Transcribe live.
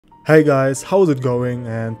Hey guys, how's it going?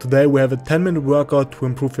 And today we have a 10-minute workout to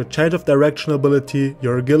improve your change of direction ability,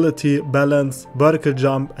 your agility, balance, vertical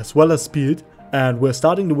jump, as well as speed. And we're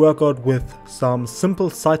starting the workout with some simple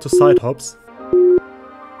side-to-side hops.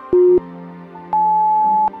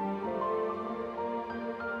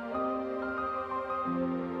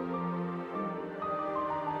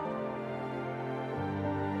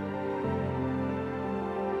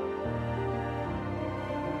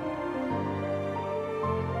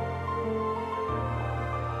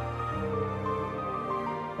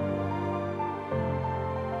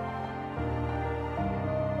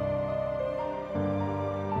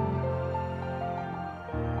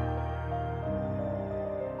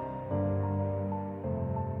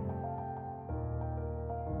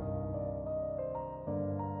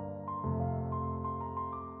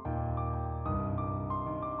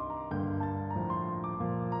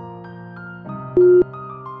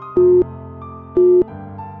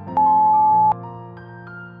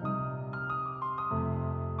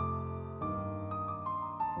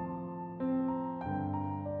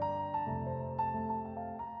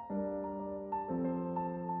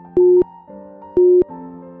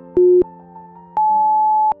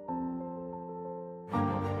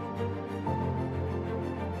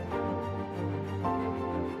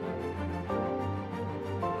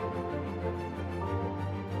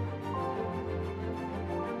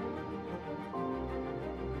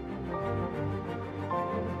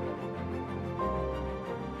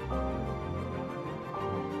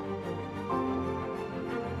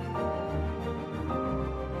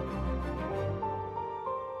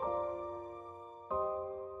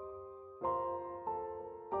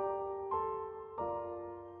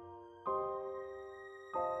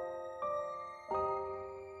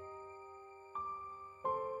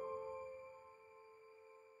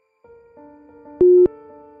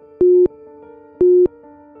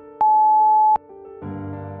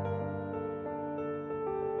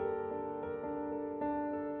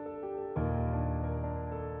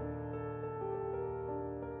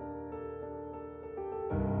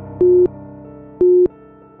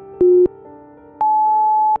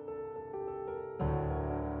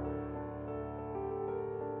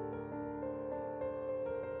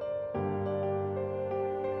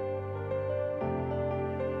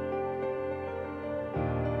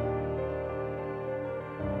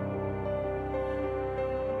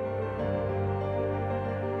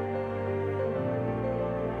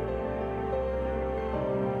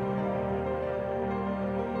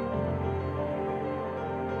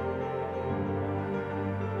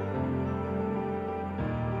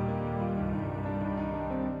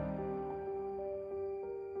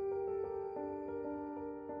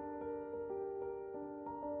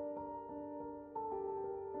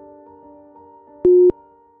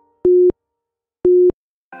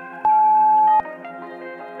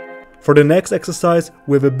 For the next exercise,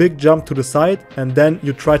 we have a big jump to the side and then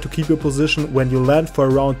you try to keep your position when you land for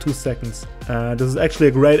around 2 seconds. This is actually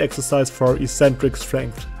a great exercise for eccentric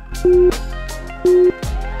strength.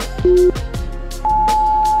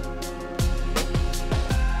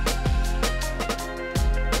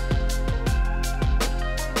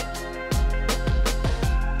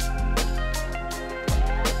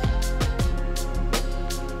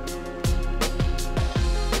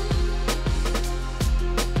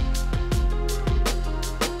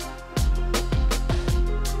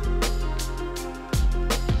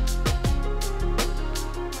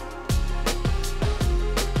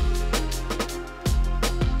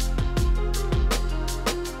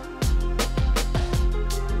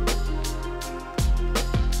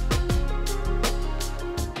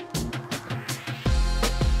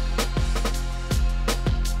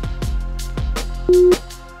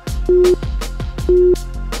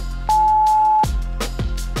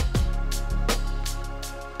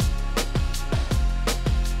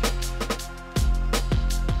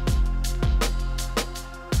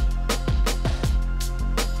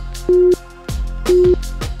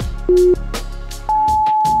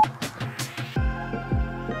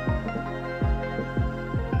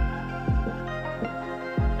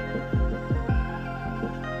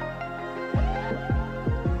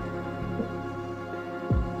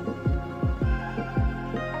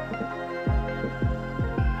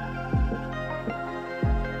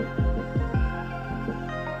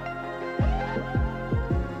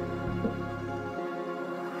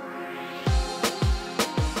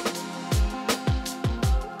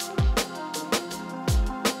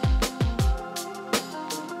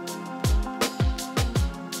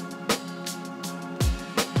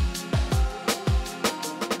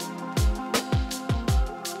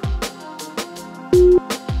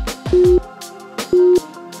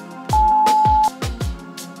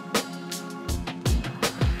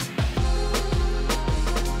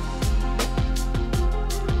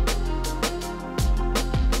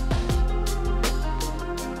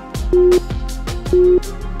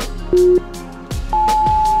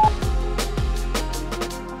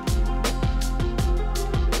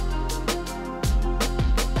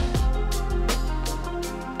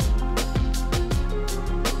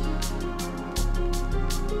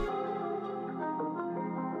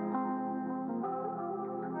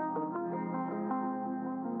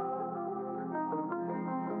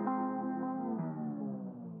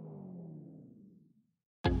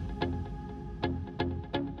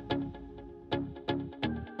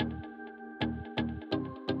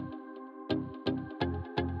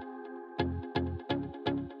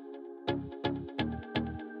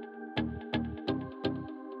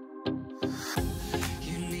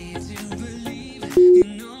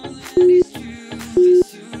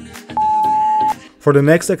 For the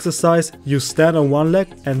next exercise, you stand on one leg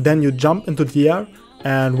and then you jump into the air,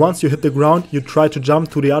 and once you hit the ground, you try to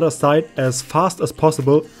jump to the other side as fast as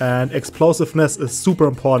possible, and explosiveness is super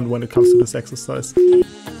important when it comes to this exercise.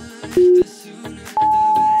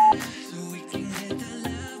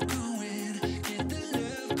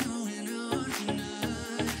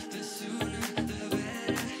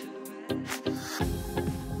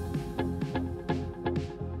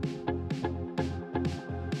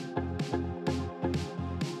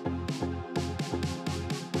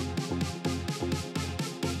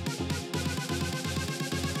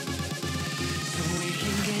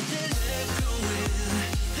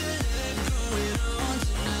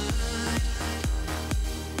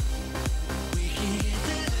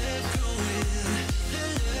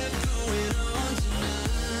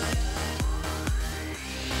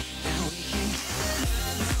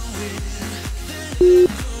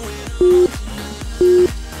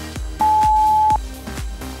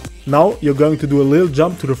 Now you're going to do a little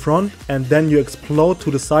jump to the front and then you explode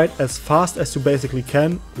to the side as fast as you basically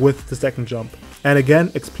can with the second jump. And again,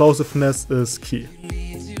 explosiveness is key.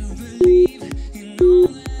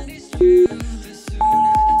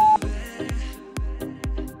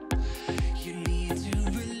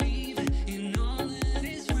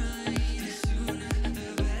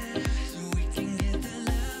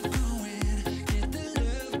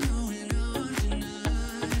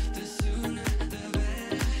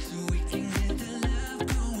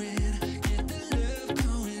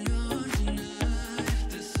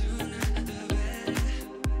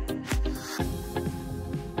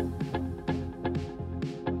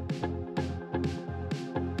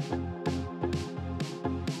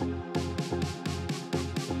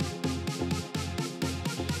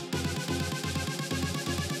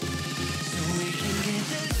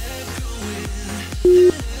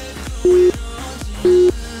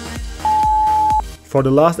 For the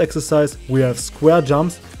last exercise, we have square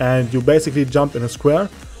jumps, and you basically jump in a square.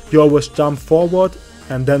 You always jump forward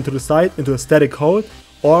and then to the side into a static hold,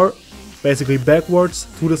 or basically backwards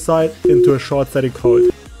to the side into a short static hold.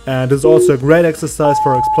 And this is also a great exercise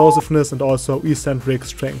for explosiveness and also eccentric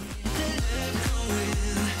strength.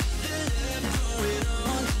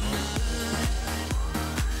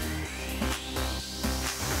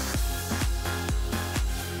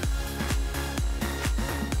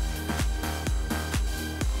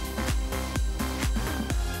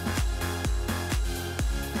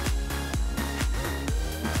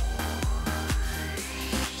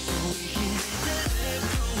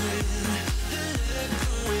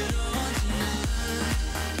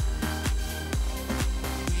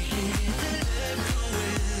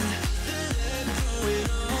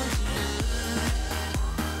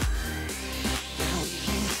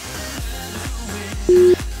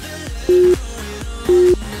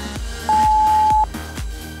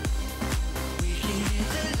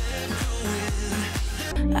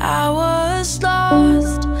 I was lost.